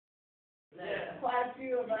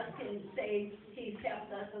few of us can say he's helped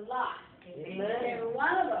us a lot. Amen. Every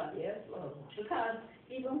one of us. Yes, Lord. Because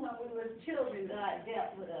even when we were children, God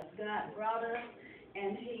dealt with us. God brought us,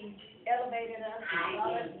 and he elevated us and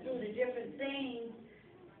brought us through the different things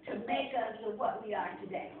to make us to what we are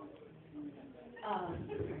today.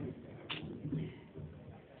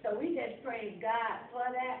 So we just praise God for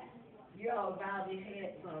that. You all bow your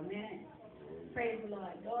head for a minute. Praise the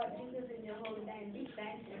Lord. Lord Jesus, in your holy name, we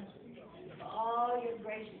thank you for all your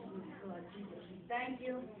graciousness, Lord Jesus. We thank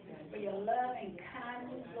you for your love and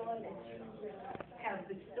kindness, Lord, that you have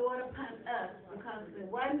bestowed upon us, because if it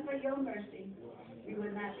wasn't for your mercy, we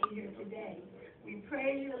would not be here today. We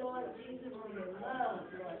praise you, Lord Jesus, for your love,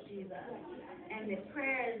 Lord Jesus, and the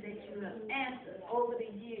prayers that you have answered over the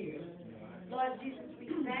years. Lord Jesus, we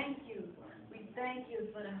thank you. We thank you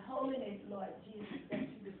for the holiness, Lord Jesus, that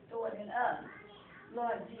you bestowed in us.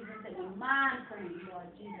 Lord Jesus, in the mind frame, Lord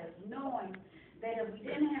Jesus, knowing that if we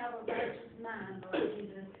didn't have a righteous mind, Lord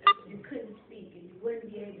Jesus, you couldn't speak and you wouldn't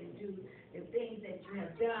be able to do the things that you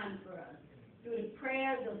have done for us. Through the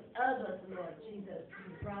prayers of others, Lord Jesus,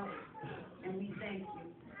 you brought us, and we thank you.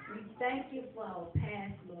 We thank you for our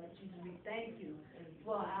past, Lord Jesus. We thank you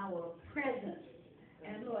for our present.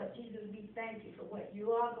 And Lord Jesus, we thank you for what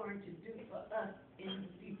you are going to do for us in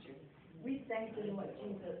the future. We thank you, Lord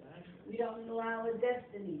Jesus. We don't know our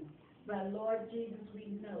destiny, but Lord Jesus,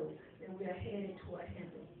 we know that we are headed toward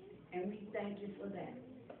heaven. And we thank you for that.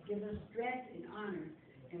 Give us strength and honor,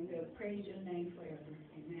 and we'll praise your name forever.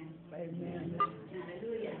 Amen. Amen.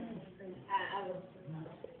 Hallelujah. I was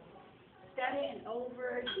studying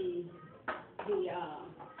over the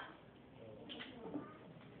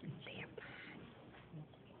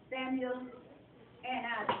Samuel, and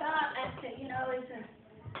I said, you know,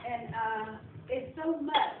 it's so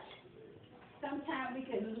much. Sometimes we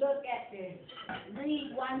can look at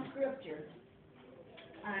read one scripture,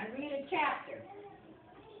 read a chapter,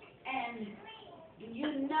 and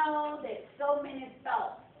you know that so many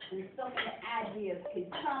thoughts and so many ideas can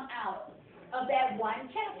come out of that one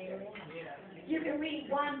chapter. You can read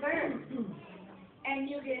one verse, and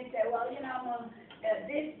you can say, well, you know,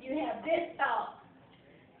 you have this thought,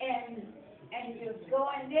 and you go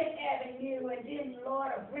in this avenue, and then the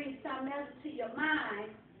Lord will bring something else to your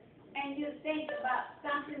mind, and you think about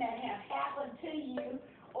something that has happened to you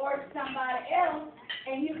or somebody else,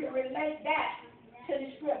 and you can relate that to the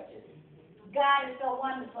scriptures. God is so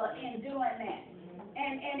wonderful in doing that.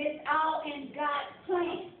 And it's all in God's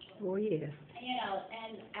plan. Oh, yes. You know,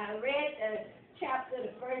 and I read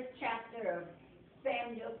the first chapter of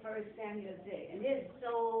Samuel, 1 Samuel 6, and it's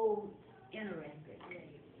so interesting.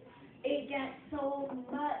 It got so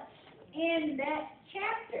much in that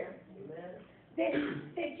chapter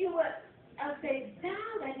that you would, I say,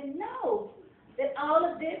 God, I didn't know that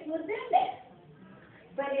all of this was in there.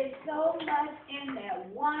 But it's so much in that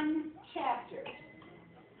one chapter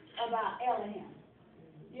about Elohim.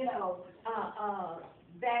 You know,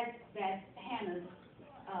 that's Hannah's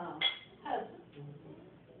husband.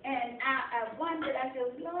 And I wondered, I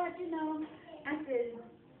said, Lord, you know, I said,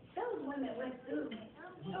 those women went through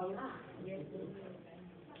a lot.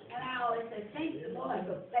 And I always say, thank the Lord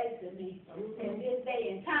for placing me in this day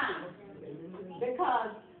and time.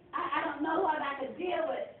 Because I don't know what I could deal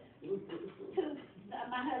with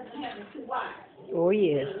my husband having 2 wives. Oh,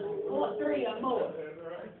 yes. Or 3 or more.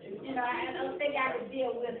 You know, I don't think I could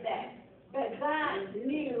deal with that. But God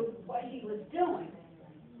knew what he was doing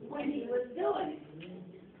when he was doing it.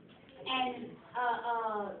 And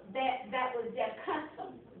that was their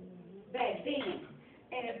custom back then.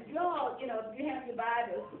 And if you all, you know, if you have your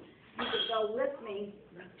Bibles, you can go with me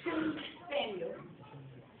to Samuel,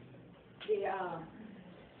 the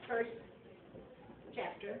first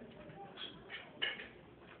chapter,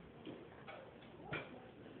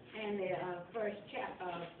 and the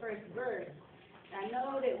first verse. I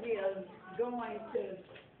know that we are going to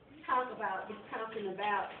talking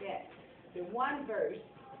about that the one verse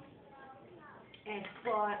as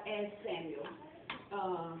far as Samuel,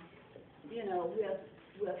 you know,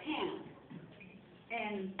 with Hannah.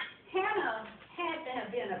 And Hannah had to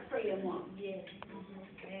have been a prayer woman. Yes.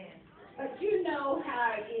 But you know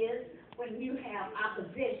how it is when you have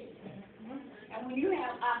opposition. And when you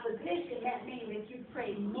have opposition, that means that you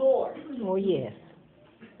pray more. Oh, yes.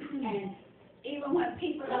 And even when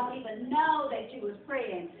people don't even know that you was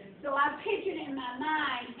praying. So I pictured in my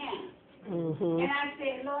mind Hannah. And I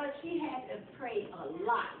said, Lord, she had to pray a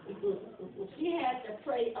lot. She had to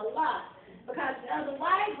pray a lot. Because the other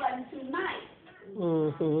wife wasn't too nice.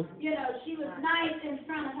 You know, she was nice in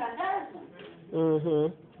front of her husband.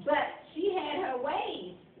 But she had her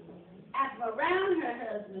ways around her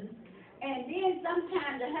husband. And then then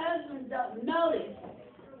sometimes the husbands don't notice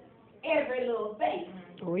every little thing.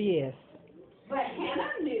 Oh, yes. But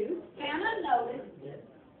Hannah knew, Hannah noticed,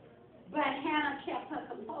 but Hannah kept her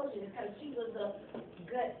composure because she was a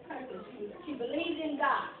good person. She believed in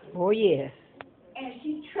God, Oh, yes. and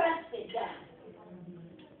she trusted God.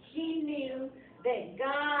 She knew that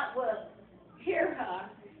God would hear her,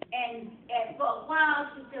 and for a while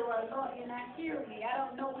she said, well, Lord, you're not hearing me. I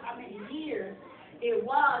don't know how many years it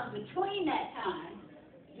was between that time,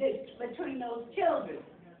 between those children.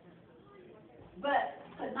 But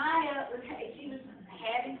Panaya, she was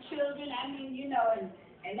having children, I mean, you know,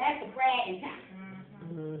 and that's a bragging time.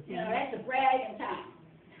 Mm-hmm. You know, that's a bragging time.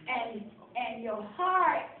 And your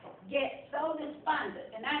heart gets so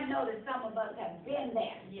despondent, and I know that some of us have been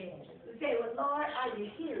there. Yeah. To say, well, Lord, are you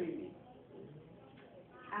hearing me?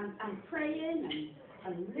 I'm praying,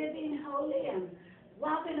 I'm living holy, I'm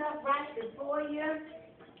walking upright before you,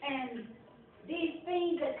 and these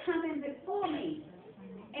things are coming before me.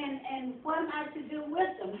 And what am I to do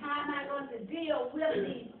with them? How am I going to deal with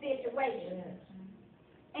these situations?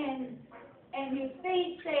 And you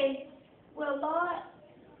say, well, Lord,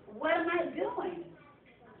 what am I doing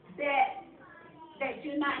that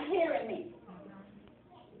you're not hearing me?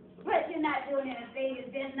 But you're not doing anything.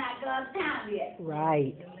 It's just not God's time yet.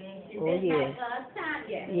 Right. It's Oh, just yes. not God's time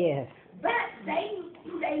yet. Yes. But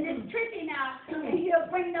Satan is tricky now, and he'll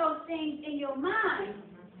bring those things in your mind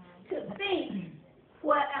to think,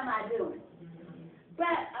 what am I doing?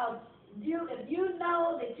 But if you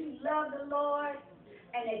know that you love the Lord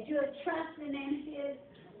and that you're trusting in His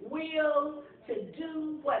will to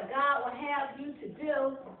do what God will have you to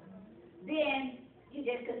do, then you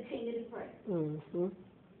just continue to pray. Mm-hmm.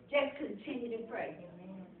 Just continue to pray.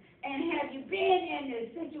 And have you been in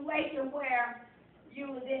a situation where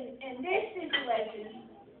you was in this situation,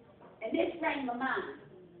 in this frame of mind,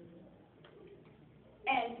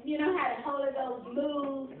 and you know how the Holy Ghost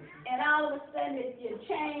moves, and all of a sudden you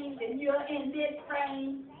change and you're in this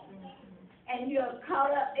frame, and you're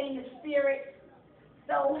caught up in the spirit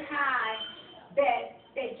so high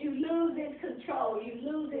that you lose its control, you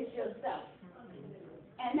lose it yourself.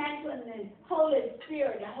 And that's when the Holy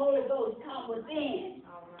Spirit, the Holy Ghost come within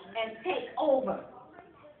and take over.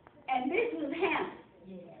 And this was Hannah.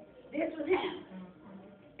 This was Hannah.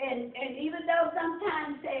 And even though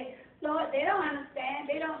sometimes say, Lord, they don't understand,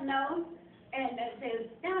 they don't know, and they say,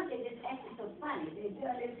 now they're just acting so funny, they're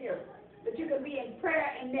doing this here. But you can be in prayer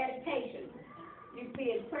and meditation. You can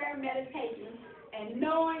be in prayer and meditation and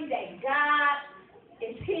knowing that God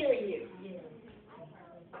is hearing you.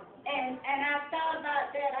 And I thought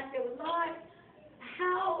about that. I said, well, Lord,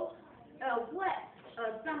 what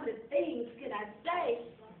are some of the things can I say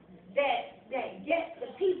that gets the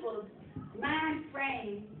people's mind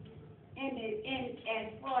frame in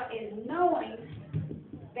as far as knowing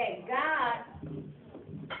that God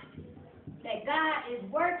is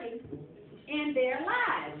working in their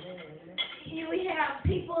lives. Here we have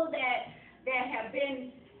people that have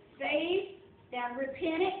been saved, that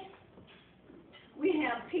repented. We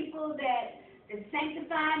have people that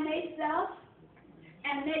sanctify themselves,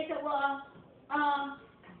 and they say, well,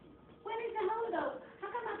 when is the Holy Ghost? How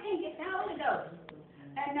come I can't get the Holy Ghost?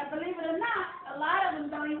 And believe it or not, a lot of them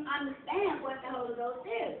don't even understand what the Holy Ghost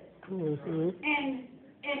is. Mm-hmm.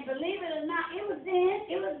 And believe it or not, it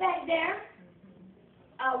was back there.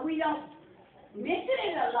 We don't mention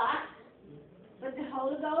it a lot, but the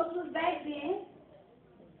Holy Ghost was back then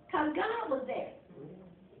because God was there.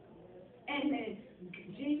 And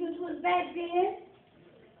Jesus was back then,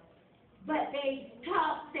 but they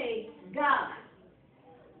say God,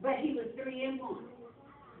 but He was 3 in 1.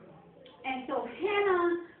 And so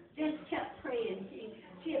Hannah just kept praying.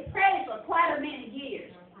 She had prayed for quite a many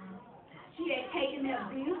years. She had taken the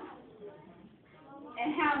abuse,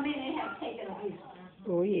 and how many have taken abuse?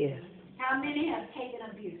 Oh, yes. How many have taken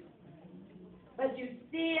abuse? But you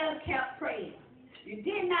still kept praying. You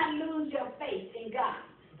did not lose your faith in God,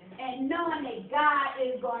 and knowing that God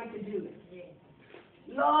is going to do it.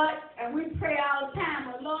 Lord, and we pray all the time,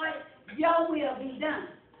 well, Lord, your will be done.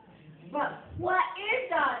 But what is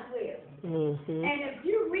God's will? Mm-hmm. And if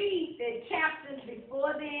you read the chapters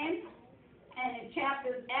before then and the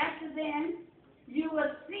chapters after then, you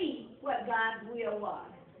will see what God's will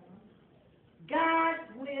was.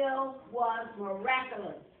 God's will was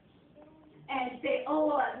miraculous. And say,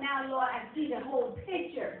 oh, now, Lord, I see the whole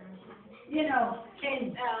picture. You know,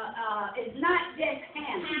 and it's not just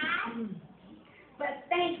Hannah. But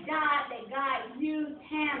thank God that God used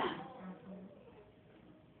Hannah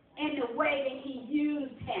in the way that He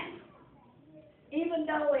used Hannah. Even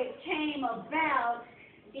though it came about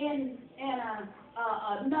in a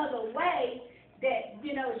another way that,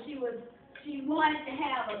 you know, she wanted to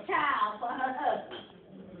have a child for her husband.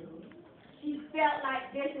 She felt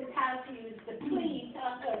like this is how she was to please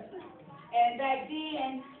her husband. And back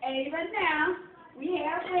then, and even now, we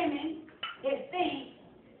have women that think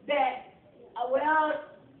that, well,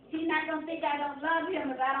 he's not going to think I don't love him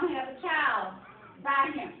if I don't have a child by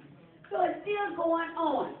him. So it's still going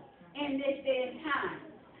on in this day and time.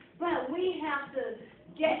 But we have to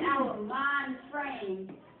get our mind framed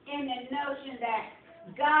in the notion that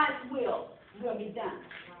God's will be done.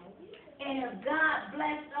 And if God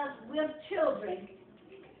blessed us with children,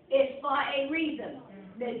 it's for a reason.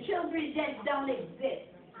 The children just don't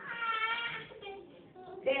exist.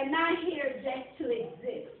 They're not here just to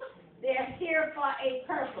exist. They're here for a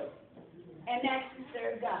purpose, and that's to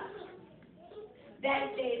serve God.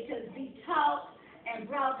 That's to be taught and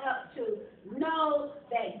brought up to know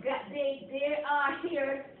that God, they are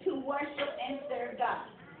here to worship and serve God,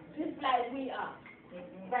 just like we are.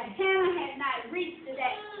 But Hannah had not reached to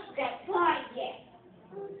that point yet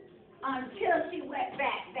until she went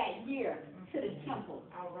back that year to the temple.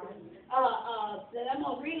 All right. I'm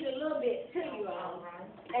going to read a little bit to you all,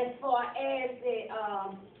 as far as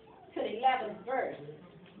to the 11th verse.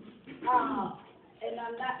 And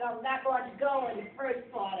I'm not going to go in the first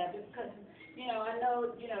part of it because, you know, I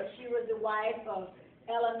know, you know, she was the wife of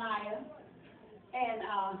Elaniah and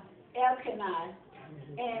Elkanah,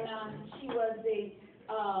 and she was the,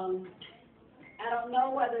 I don't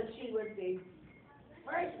know whether she was the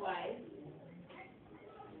first wife.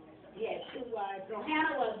 Yes, 2 wives. So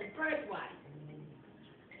Hannah was the first wife,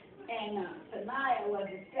 and Peninnah was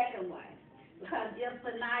the second wife. Because if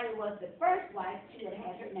Peninnah was the first wife, she would have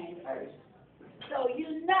had her name first. So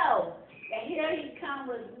you know that here he comes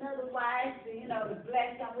with another wife, you know, to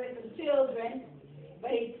bless him with some children,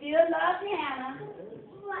 but he still loved Hannah,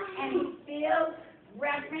 and he still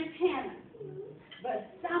reverenced Hannah.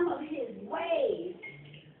 But some of his ways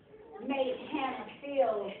made Hannah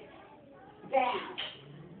feel down,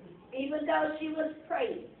 even though she was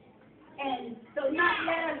praised. And so not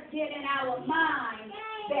let us get in our mind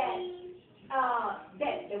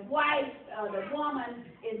that the wife or the woman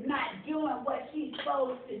is not doing what she's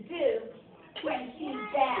supposed to do when she's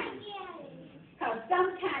down. Because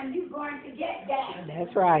sometimes you're going to get down.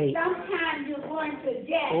 That's right. Sometimes you're going to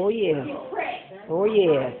get depressed. Oh,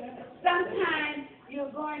 yes. Sometimes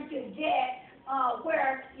you're going to get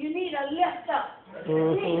where you need a lift up.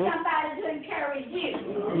 You need somebody to encourage you.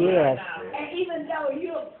 Yes. And even though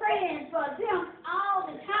you're praying for them all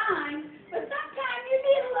the time, but sometimes you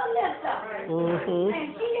need a little lift up.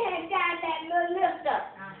 And she had got that little lift up.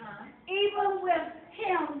 Even with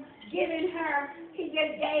him giving her, he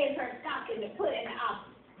just gave her something to put in the office.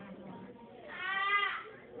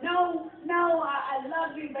 No, I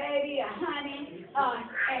love you, baby, or honey,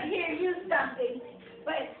 and here you something.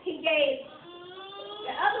 But he gave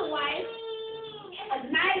the other wife a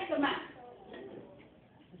nice amount.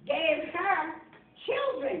 Gave her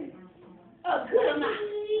children a good amount.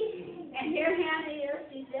 And here Hannah is,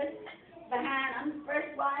 she's just behind. I'm the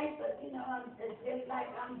first wife, but you know, it's just like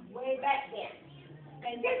I'm way back there.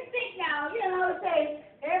 And just think now, you know, say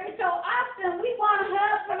every so often we want to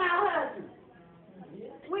hug from our husbands.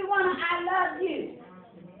 We want to, I love you.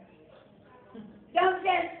 Don't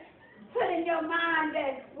just put in your mind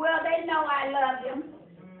that, well, they know I love them.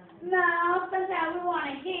 No, sometimes we want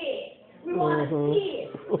to hear it. We want to see it.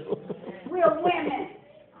 We're women,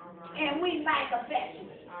 and we like affection.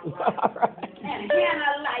 And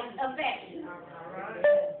Hannah likes affection.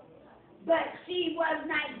 But she was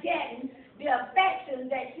not getting the affection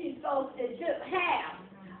that she's supposed to have.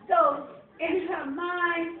 So in her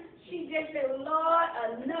mind, she just said, Lord,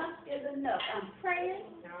 enough is enough. I'm praying,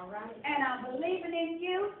 and I'm believing in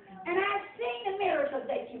you, and I've seen the miracles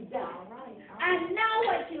that you've done. I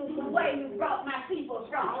know the way you brought my people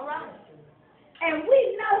from. And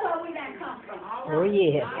we know where we done come from. Oh,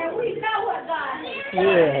 yes. And we know what God has done.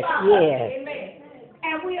 Yes, yes. Amen.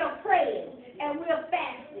 And we are praying, and we are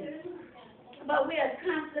fasting. But we are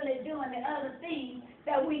constantly doing the other things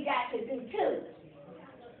that we got to do too.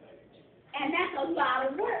 And that's a lot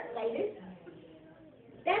of work, ladies.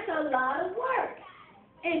 That's a lot of work.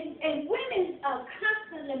 And women are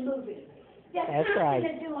constantly moving. They're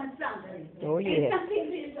constantly doing something. Oh, yes. And some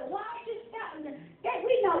people say, why don't you stop?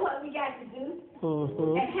 We know what we got to do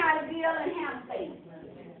and how to deal and handle things.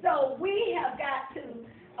 So we have got to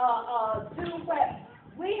do what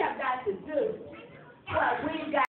we have got to do. What we've got